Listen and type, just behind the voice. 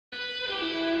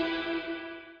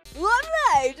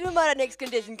Alright, हमारा next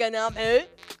contestant का नाम है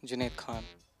Junaid Khan.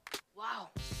 Wow,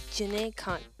 Junaid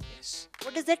Khan. Yes.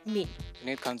 What does that mean?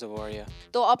 Junaid Khan's a warrior.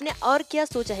 तो आपने और क्या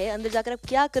सोचा है? अंदर जाकर आप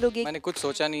क्या करोगे? मैंने कुछ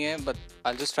सोचा नहीं है, but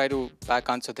I'll just try to back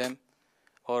answer them,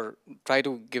 or try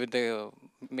to give it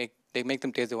make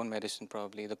them taste their own medicine.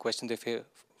 Probably the questions they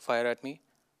fire at me,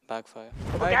 backfire.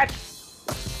 Catch!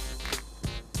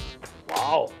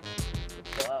 Wow.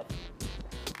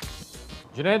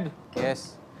 Junaid, Yes.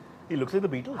 He looks like the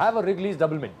Beatles. have a Wrigley's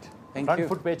double mint. Thank Front you.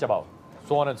 foot page above.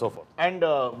 So on and so forth. And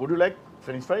would you like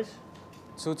French fries?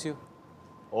 Suits you?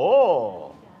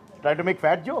 Oh, try to make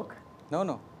fat joke. No,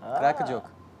 no. Crack a joke.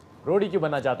 रोडी क्यों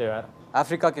बनना चाहते हो यार?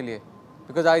 Africa के लिए.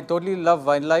 Because I totally love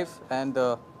wildlife and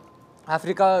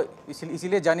Africa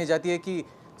इसीलिए जानी जाती है कि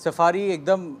सफारी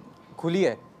एकदम खुली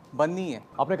है, बंद नहीं है.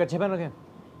 आपने कच्छे पहन रखे हैं?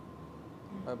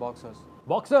 Boxers.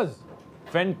 Boxers?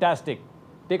 Fantastic.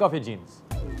 Take off your jeans.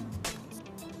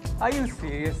 Are you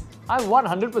serious? I'm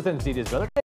 100% serious, brother.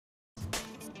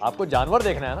 आपको जानवर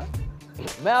देखना है ना?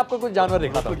 मैं आपको कुछ जानवर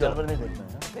दिखाता हूँ. जानवर नहीं देखना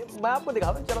है. मैं आपको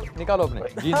दिखाता हूँ. चलो निकालो अपने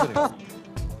jeans निकालो.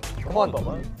 Come on,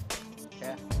 Baba.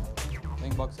 Yeah.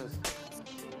 Wearing boxers.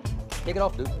 Take it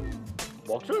off, dude.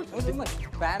 Boxers? Don't do much.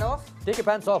 Fan off. Take your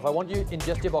pants off. I want you in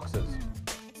just your boxers.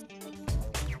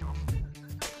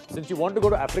 Since you want to go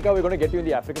to Africa, we're going to get you in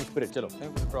the African spirit. चलो,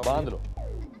 बांध लो.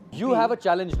 You have a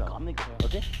challenge now.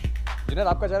 Okay? Junaid,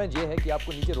 आपका challenge ये है कि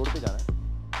आपको नीचे road पे जाना है.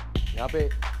 यहाँ पे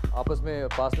आपस में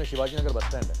पास में शिवाजी नगर बस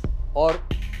स्टैंड है. और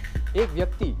एक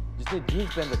व्यक्ति जिसने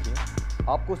जीन्स पहन रखी है,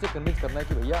 आपको उसे कन्विंस करना है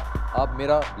कि भैया आप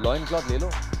मेरा loincloth ले लो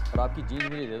और आपकी जीन्स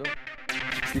मुझे दे दो,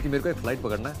 क्योंकि मेरे को एक फ़्लाइट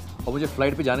पकड़ना है और मुझे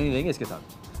फ़्लाइट पे जाने नहीं देंगे इसके साथ.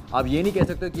 आप ये नहीं कह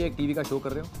सकते हो कि एक टीवी का शो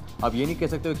कर रहे हो. आप ये नहीं कह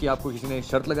सकते हो कि आपको किसी ने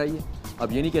शर्त लगाई है.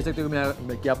 आप ये नहीं कह सकते हो कि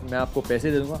मैं आपको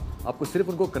पैसे दे दूंगा. आपको सिर्फ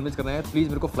उनको कन्विंस करना है, प्लीज़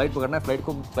मेरे को फ़्लाइट पकड़ना है,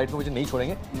 फ़्लाइट में मुझे नहीं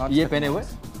छोड़ेंगे ये पहने हुए.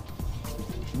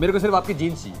 मेरे को सिर्फ आपकी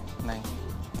जीन्स चाहिए. नहीं.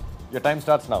 Your time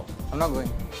starts now. I'm not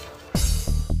going.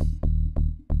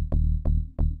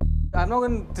 I'm not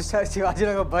going to Shivaji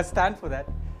Nagar bus stand for that.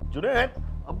 Junaid,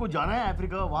 आपको जाना है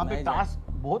अफ्रीका. वहाँ पे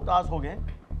बहुत टास्क हो गए.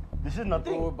 This is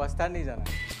nothing. तो बस स्टैंड नहीं जाना.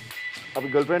 आपकी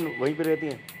गर्लफ्रेंड वहीं पे रहती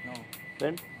है? No.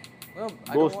 Friend? No,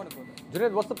 I don't want to go there.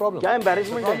 Junaid, what's the problem? क्या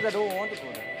embarrassment The problem is है? I don't want to go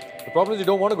there. The problem is you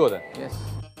don't want to go there. Yes.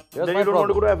 Here's Then my you don't want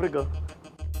to problem. go to Africa.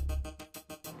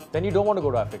 Then you don't want to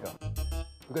go to Africa.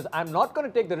 Because I'm not going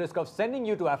to take the risk of sending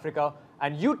you to Africa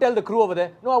and you tell the crew over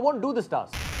there, no, I won't do this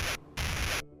task.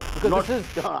 Because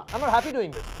I'm not happy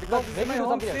doing this. Because this is maybe my do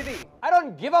home something city. else. I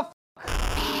don't give a f.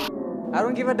 I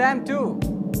don't give a damn too.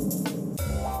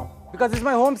 Because it's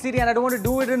my home city and I don't want to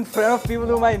do it in front of people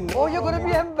whom I know. Oh, you're going to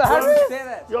be Don't embarrassed. say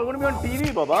that. You're going to be on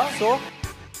TV, Baba. So?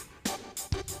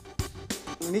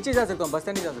 नीचे जा सकता हूँ, bus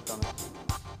stand नहीं जा सकता मैं.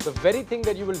 The very thing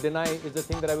that you will deny is the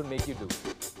thing that I will make you do.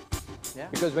 Yeah.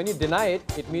 Because when you deny it,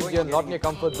 it means you're not in your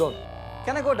comfort zone.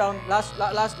 Can I go down? Last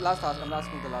ask. I'm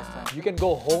asking the last time. You can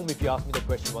go home if you ask me the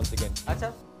question once again. अच्छा.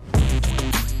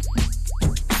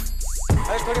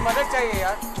 अरे थोड़ी मदद चाहिए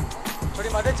यार. थोड़ी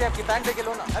मदद चाहिए. आपकी पैंट लेके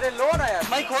लो ना. अरे लो ना यार.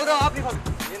 मैं खोल रहा हूँ, आप नहीं खोल.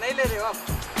 ये नहीं ले रहे हो आप.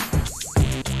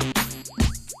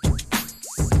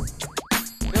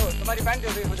 देखो तुम्हारी पैंट दे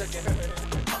रही है.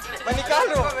 मैं निकाल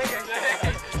रहा हूँ.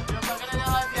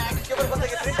 इसके ऊपर पता है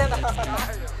कि प्रिंट है ना.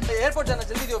 एयरपोर्ट जाना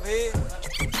जल्दी दो भाई.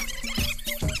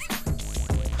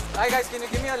 Hi guys, can you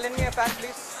lend me a pant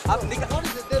please? आप निकाल.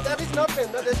 That is not pen.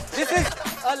 That is. This is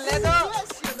a leather.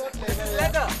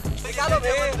 Leather. निकालो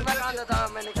भाई.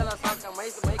 मैं निकला साथ का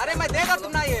मैं. अरे मैं देगा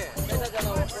तुम ना ये.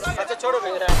 अच्छा छोड़ो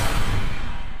भाई.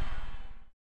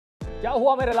 क्या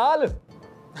हुआ मेरे लाल?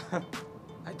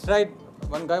 I tried.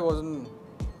 One guy wasn't.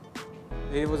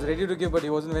 He was ready to give, but he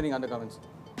wasn't wearing undergarments.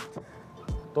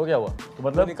 तो क्या हुआ? तो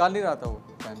मतलब निकाल नहीं रहा था वो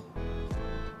pan.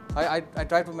 I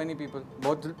tried for many people.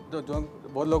 बहुत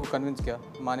लोगों को convince किया,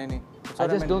 माने नहीं. I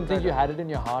just don't think you had it in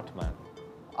your heart, man.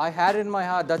 I had it in my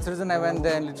heart. That's the reason I went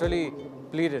there and literally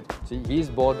pleaded. See, he's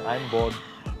bored, I'm bored.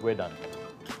 We're done.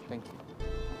 Thank you.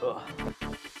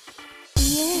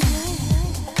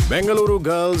 Bengaluru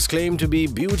girls claim to be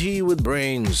beauty with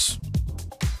brains.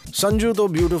 Sanju तो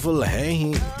beautiful है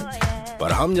ही,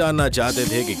 पर हम जानना चाहते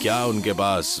थे कि क्या उनके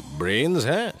पास brains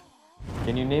हैं?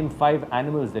 Can you name 5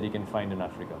 animals that you can find in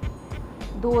Africa?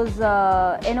 Those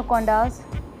anacondas.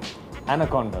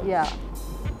 Anacondas. Yeah.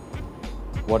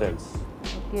 What else?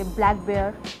 Okay, black bear.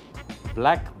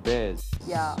 Black bears.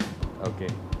 Yeah. Okay.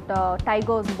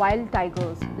 Tigers, wild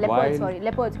tigers. Leopards, sorry.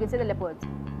 Leopards, you can say the leopards.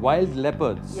 Wild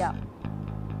leopards? Yeah.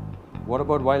 What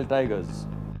about wild tigers?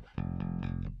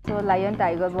 So lion,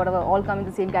 tigers, whatever, all come in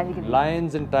the same category.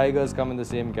 Lions and tigers come in the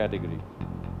same category.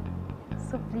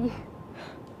 So please.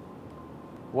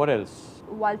 What else?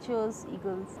 Vultures,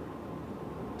 eagles.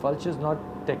 Vulture is not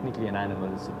technically an animal,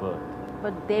 it's a bird.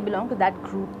 but they belong to that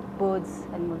group, birds,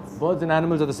 animals. Birds and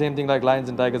animals are the same thing, like lions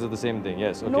and tigers are the same thing.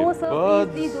 Yes, okay. No, sir,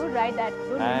 Birds please don't write that.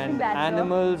 Don't mention and that, sir.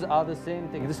 animals are the same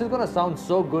thing. This is going to sound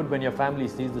so good when your family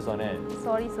sees this on air.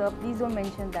 Sorry, sir, please don't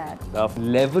mention that. The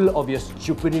level of your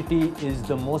stupidity is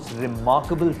the most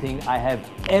remarkable thing I have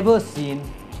ever seen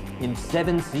in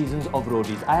 7 seasons of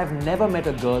Roadies. I have never met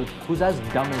a girl who's as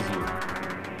dumb as you.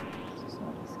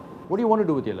 Sorry, sir. What do you want to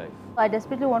do with your life? I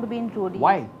desperately want to be in Roadies.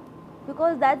 Why?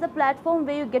 Because that's the platform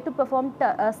where you get to perform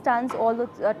stunts, all the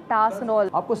tasks and all.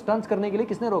 आपको stunts करने के लिए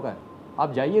किसने रोका है?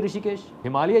 आप जाइए ऋषिकेश,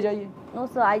 हिमालय जाइए. No,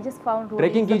 sir, I just found Roadies.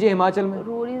 Trekking कीजिए हिमाचल में.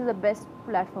 Roadies is the best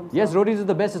platform, sir. Yes, Roadies is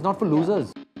the best. It's not for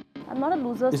losers. I'm not a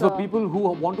loser, It's sir. for people who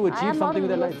want to I achieve am not something a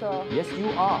with their loser, life. sir. Yes, you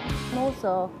are. No,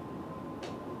 sir.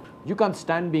 You can't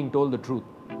stand being told the truth.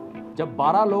 जब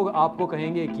 12 लोग आपको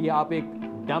कहेंगे कि आप एक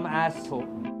dumb ass हो,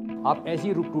 आप ऐसी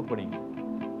ही रुक टूट पड़ेंगे.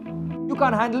 You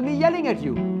can't handle me yelling at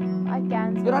you. I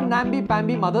can, sir. You're a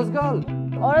namby-pamby mother's girl.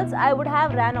 Or else I would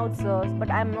have ran out, sir, but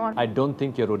I'm not. I don't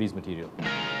think you're Roadies material.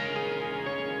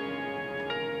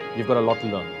 You've got a lot to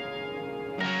learn.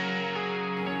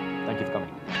 Thank you for coming.